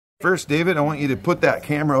First, David, I want you to put that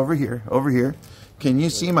camera over here. Over here. Can you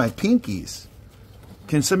see my pinkies?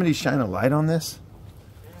 Can somebody shine a light on this?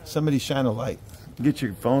 Somebody shine a light. Get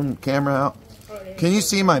your phone camera out. Can you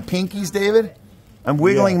see my pinkies, David? I'm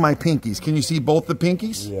wiggling my pinkies. Can you see both the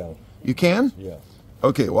pinkies? Yeah. You can? Yeah.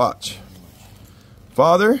 Okay, watch.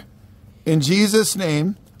 Father, in Jesus'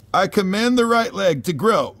 name, I command the right leg to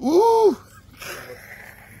grow. Ooh!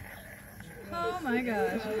 Oh my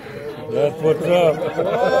gosh. That's what's up.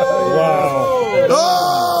 Wow.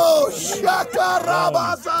 Oh,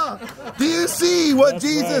 shakarabasa! Do you see what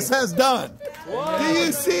Jesus has done? Do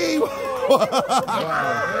you see?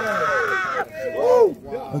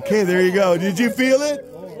 Okay, there you go. Did you feel it?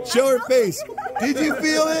 Show her face. Did you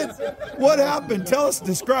feel it? What happened? Tell us,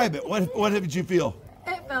 describe it. What did you feel?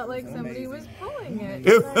 It felt like somebody was pulling it.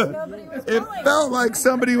 It It felt like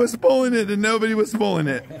somebody was pulling it and nobody was pulling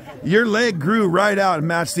it. Your leg grew right out and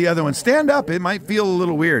matched the other one. Stand up. It might feel a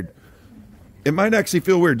little weird. It might actually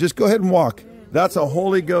feel weird. Just go ahead and walk. That's a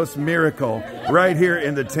Holy Ghost miracle right here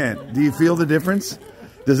in the tent. Do you feel the difference?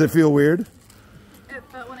 Does it feel weird?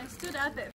 felt when I stood up, it